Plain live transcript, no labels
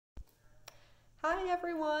Hi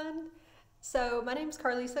everyone! So my name is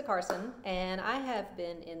Carlisa Carson and I have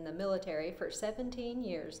been in the military for 17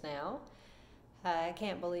 years now. I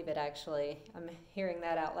can't believe it actually. I'm hearing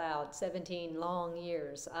that out loud. 17 long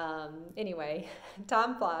years. Anyway,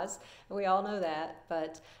 time flies. We all know that.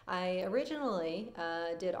 But I originally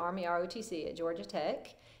did Army ROTC at Georgia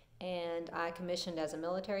Tech and I commissioned as a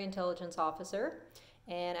military intelligence officer.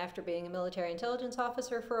 And after being a military intelligence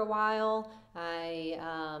officer for a while, I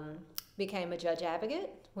became a judge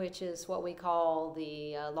advocate, which is what we call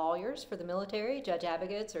the lawyers for the military, judge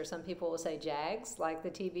advocates, or some people will say JAGs, like the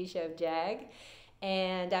TV show JAG.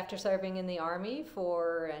 And after serving in the Army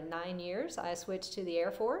for 9 years, I switched to the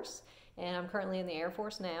Air Force, and I'm currently in the Air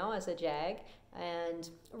Force now as a JAG. And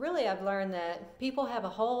really, I've learned that people have a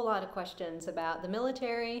whole lot of questions about the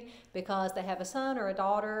military because they have a son or a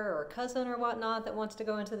daughter or a cousin or whatnot that wants to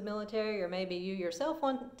go into the military, or maybe you yourself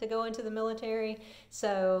want to go into the military.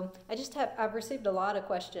 So I've received a lot of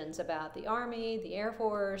questions about the Army, the Air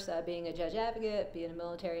Force, being a judge advocate, being a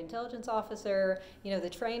military intelligence officer, the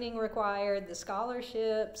training required, the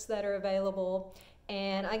scholarships that are available.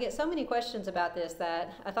 And I get so many questions about this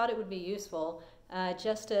that I thought it would be useful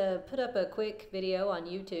just to put up a quick video on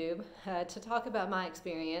YouTube to talk about my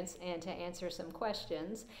experience and to answer some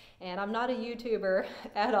questions. And I'm not a YouTuber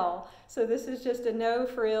at all, so this is just a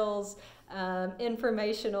no-frills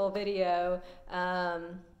informational video.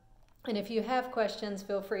 And if you have questions,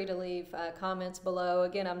 feel free to leave comments below.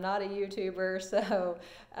 Again, I'm not a YouTuber, so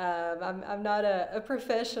I'm not a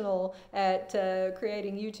professional at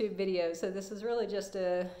creating YouTube videos. So this is really just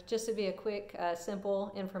to be a quick,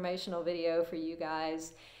 simple, informational video for you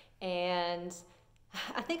guys. And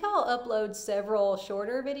I think I'll upload several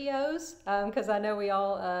shorter videos because I know we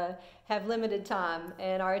all have limited time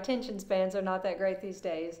and our attention spans are not that great these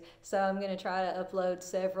days. So I'm going to try to upload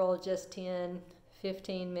several just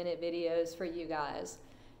 10-15-minute videos for you guys.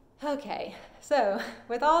 Okay, so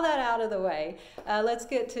with all that out of the way, let's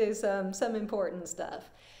get to some important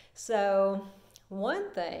stuff. So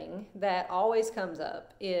one thing that always comes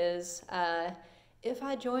up is if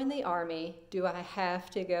I join the Army, do I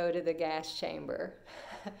have to go to the gas chamber?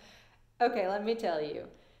 Okay, let me tell you,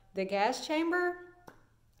 the gas chamber,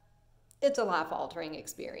 it's a life-altering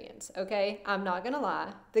experience, okay? I'm not gonna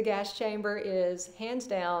lie. The gas chamber is hands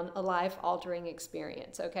down a life-altering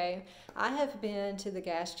experience, okay? I have been to the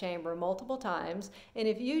gas chamber multiple times, and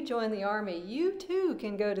if you join the Army, you too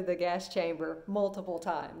can go to the gas chamber multiple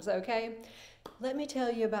times, okay? Let me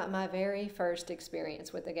tell you about my very first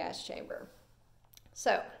experience with the gas chamber.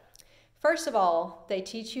 So, first of all, they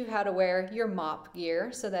teach you how to wear your mop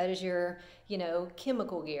gear. So that is your,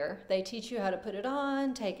 chemical gear. They teach you how to put it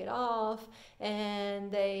on, take it off,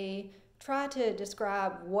 and they try to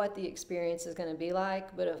describe what the experience is going to be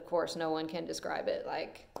like. But of course, no one can describe it.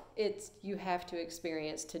 You have to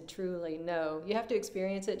experience to truly know. You have to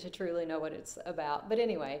experience it to truly know what it's about. But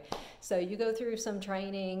anyway, so you go through some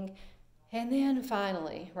training. And then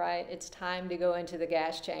finally, right, it's time to go into the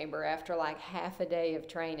gas chamber after like half a day of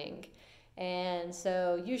training. And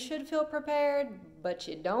so you should feel prepared, but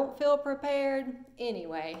you don't feel prepared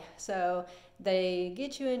anyway. So they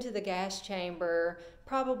get you into the gas chamber,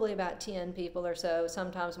 probably about 10 people or so,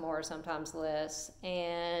 sometimes more, sometimes less.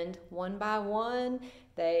 And one by one,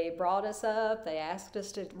 they brought us up, they asked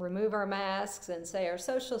us to remove our masks and say our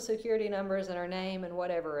social security numbers and our name and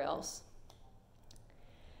whatever else.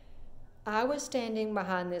 I was standing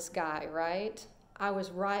behind this guy, right? I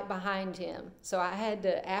was right behind him, so I had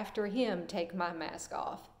to, after him, take my mask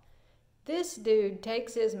off. This dude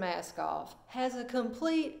takes his mask off, has a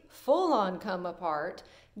complete full-on come apart,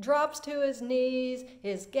 drops to his knees,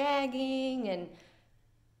 is gagging,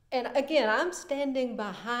 and again, I'm standing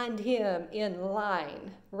behind him in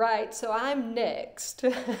line, right? So I'm next.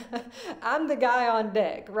 I'm the guy on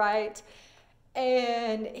deck, right?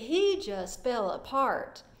 And he just fell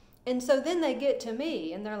apart. And so then they get to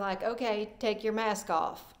me and they're like, okay, take your mask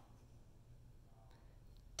off.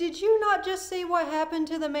 Did you not just see what happened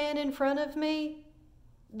to the man in front of me?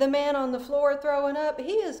 The man on the floor throwing up?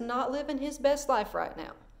 He is not living his best life right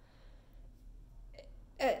now.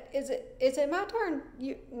 Is it my turn?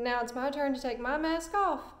 Now it's my turn to take my mask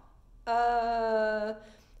off.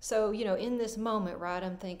 So, in this moment, right,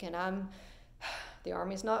 I'm thinking, the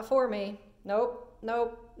Army's not for me. Nope,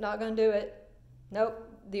 not gonna do it. Nope.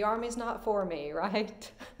 The Army's not for me,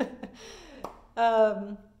 right?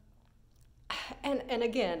 And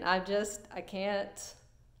again, I'm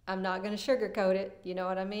not going to sugarcoat it. You know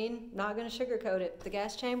what I mean? Not going to sugarcoat it. The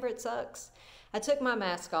gas chamber, it sucks. I took my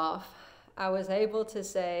mask off. I was able to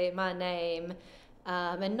say my name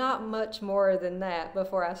And not much more than that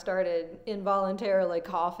before I started involuntarily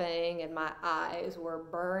coughing and my eyes were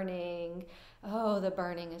burning. Oh, the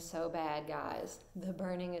burning is so bad, guys. The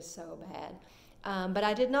burning is so bad. But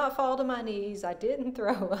I did not fall to my knees. I didn't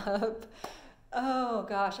throw up. Oh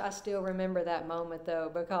gosh, I still remember that moment though,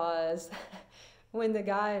 because when the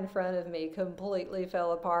guy in front of me completely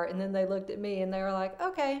fell apart and then they looked at me and they were like,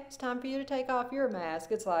 okay, it's time for you to take off your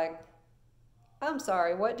mask. It's like, I'm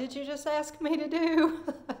sorry, what did you just ask me to do?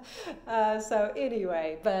 So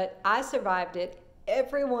anyway, but I survived it.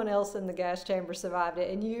 Everyone else in the gas chamber survived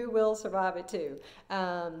it, and you will survive it too.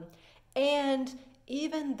 And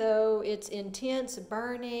even though it's intense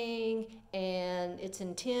burning and it's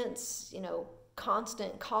intense,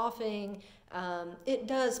 constant coughing, it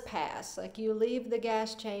does pass. Like you leave the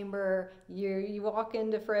gas chamber, you walk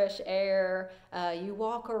into fresh air, you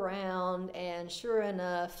walk around, and sure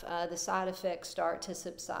enough, the side effects start to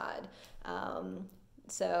subside.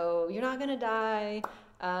 So you're not going to die.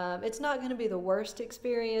 It's not going to be the worst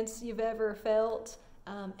experience you've ever felt.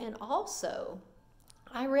 And also,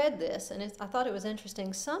 I read this and I thought it was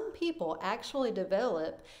interesting. Some people actually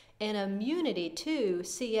develop an immunity to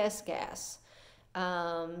CS gas.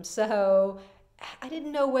 So I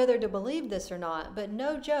didn't know whether to believe this or not, but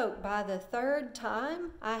no joke, by the third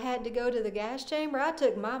time I had to go to the gas chamber, I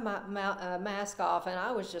took my mask off and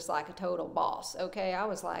I was just like a total boss, okay? I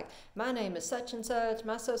was like, my name is such and such,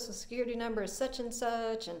 my social security number is such and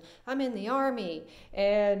such, and I'm in the Army.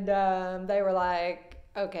 And they were like,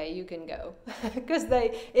 okay, you can go. Because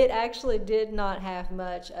it actually did not have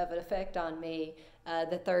much of an effect on me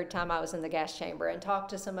the third time I was in the gas chamber, and talked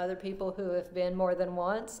to some other people who have been more than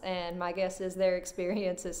once, and my guess is their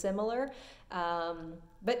experience is similar.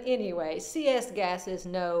 But anyway, CS gas is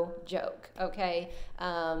no joke, okay?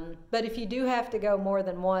 But if you do have to go more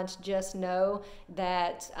than once, just know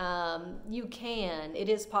that it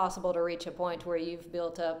is possible to reach a point where you've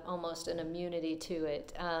built up almost an immunity to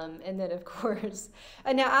it. And then, of course,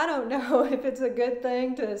 and now I don't know if it's a good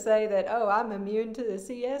thing to say that, oh, I'm immune to the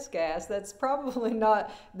CS gas. That's probably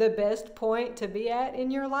not the best point to be at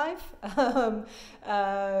in your life.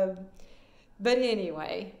 But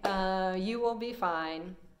anyway, you will be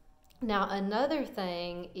fine. Now, another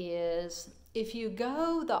thing is if you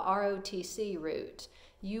go the ROTC route,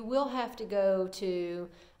 you will have to go to,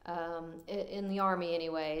 in the Army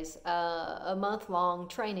anyways, a month-long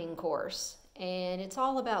training course. And it's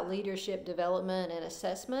all about leadership development and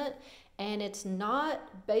assessment. And it's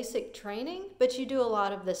not basic training, but you do a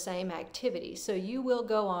lot of the same activities. So you will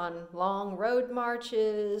go on long road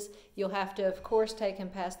marches. You'll have to, of course, take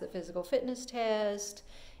and pass the physical fitness test.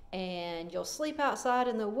 And you'll sleep outside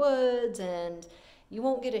in the woods. And you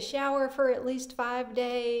won't get a shower for at least 5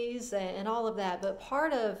 days and all of that. But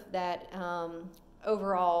part of that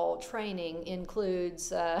overall training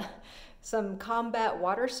includes some combat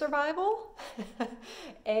water survival.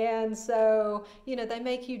 And so, they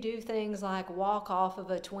make you do things like walk off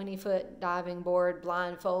of a 20-foot diving board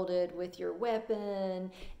blindfolded with your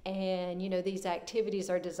weapon. And, these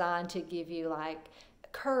activities are designed to give you like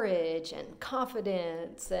courage and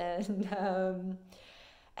confidence. And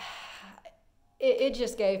it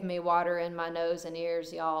just gave me water in my nose and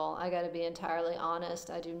ears, y'all. I got to be entirely honest.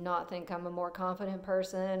 I do not think I'm a more confident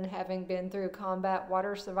person having been through combat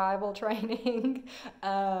water survival training.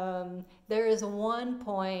 There is one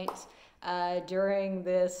point during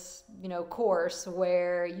this, course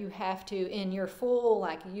where you have to, in your full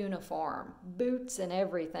uniform, boots and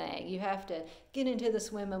everything, you have to get into the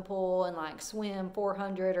swimming pool and swim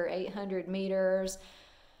 400 or 800 meters.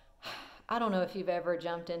 I don't know if you've ever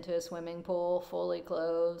jumped into a swimming pool fully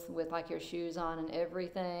clothed with your shoes on and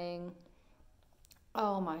everything.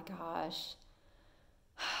 Oh my gosh.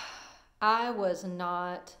 I was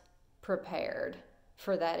not prepared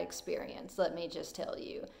for that experience, let me just tell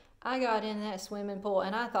you. I got in that swimming pool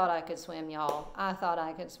and I thought I could swim, y'all. I thought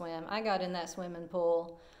I could swim. I got in that swimming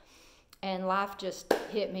pool and life just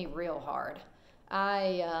hit me real hard.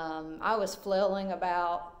 I was flailing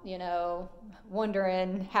about,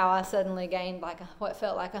 wondering how I suddenly gained what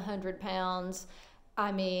felt like 100 pounds.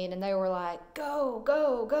 And they were like, go,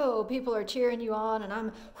 go, go. People are cheering you on, and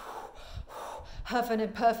I'm huffing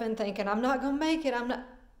and puffing, thinking, I'm not going to make it.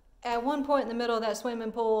 At one point in the middle of that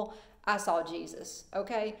swimming pool, I saw Jesus,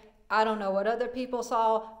 okay? I don't know what other people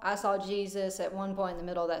saw. I saw Jesus at one point in the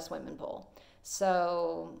middle of that swimming pool.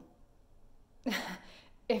 So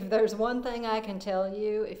if there's one thing I can tell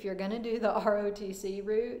you, if you're going to do the ROTC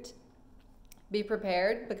route, be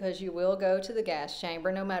prepared, because you will go to the gas chamber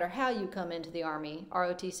no matter how you come into the Army,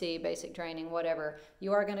 ROTC, basic training, whatever.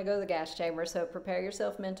 You are going to go to the gas chamber, so prepare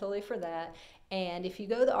yourself mentally for that. And if you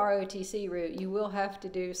go the ROTC route, you will have to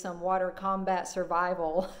do some water combat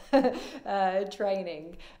survival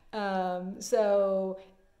training. So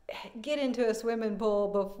get into a swimming pool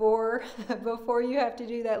before you have to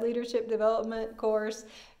do that leadership development course.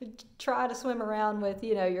 Try to swim around with,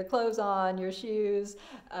 you know, your clothes on, your shoes,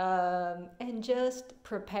 and just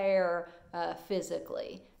prepare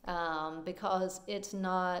physically. Because it's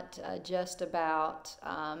not just about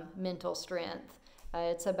mental strength.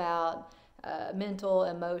 It's about mental,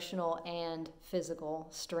 emotional, and physical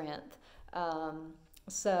strength.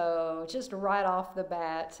 So just right off the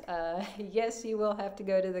bat, yes, you will have to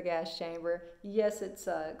go to the gas chamber. Yes, it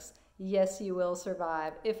sucks. Yes, you will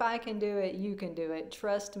survive. If I can do it, you can do it.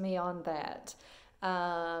 Trust me on that.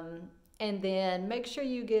 And then make sure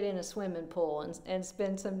you get in a swimming pool and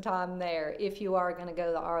spend some time there if you are going to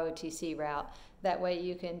go the ROTC route. That way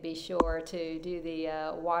you can be sure to do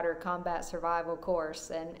the water combat survival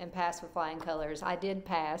course and pass with flying colors. I did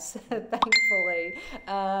pass, thankfully.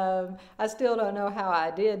 I still don't know how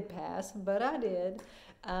I did pass, but I did.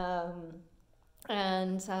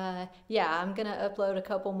 Yeah, I'm going to upload a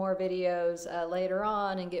couple more videos later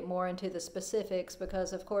on and get more into the specifics,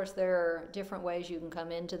 because of course there are different ways you can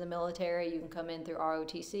come into the military. You can come in through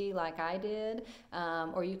ROTC like I did,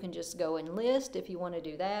 or you can just go enlist if you want to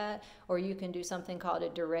do that, or you can do something called a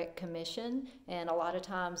direct commission, and a lot of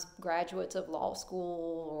times graduates of law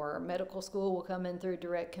school or medical school will come in through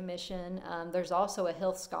direct commission. There's also a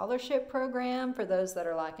health scholarship program for those that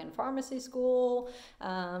are like in pharmacy school.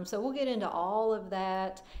 So we'll get into all of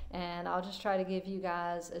that, and I'll just try to give you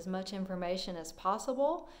guys as much information as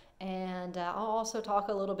possible. And I'll also talk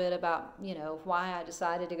a little bit about, you know, why I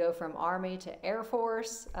decided to go from Army to Air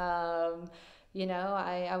Force. You know,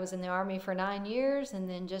 I was in the Army for 9 years and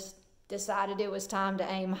then just decided it was time to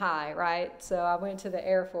aim high, right? So I went to the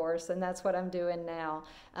Air Force, and that's what I'm doing now.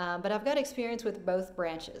 But I've got experience with both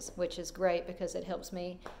branches, which is great because it helps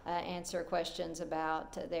me answer questions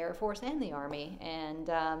about the Air Force and the Army. And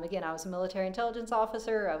again, I was a military intelligence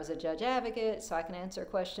officer, I was a judge advocate, so I can answer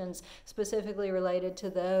questions specifically related to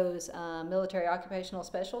those military occupational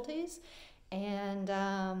specialties. And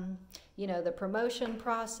you know, the promotion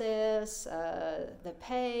process, the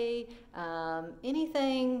pay,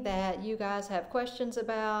 anything that you guys have questions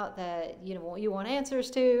about that you know you want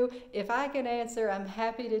answers to. If I can answer, I'm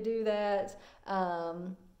happy to do that.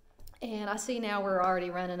 And I see now we're already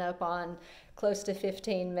running up on close to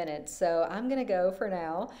 15 minutes, so I'm gonna go for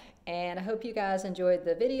now. And I hope you guys enjoyed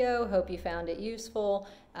the video. Hope you found it useful.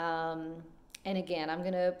 And again, I'm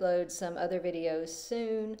going to upload some other videos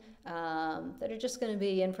soon that are just going to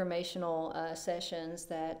be informational sessions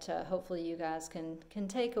that hopefully you guys can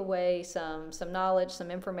take away some knowledge,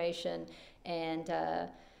 some information, and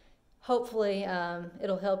hopefully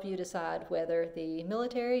it'll help you decide whether the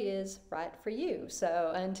military is right for you.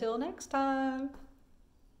 So until next time.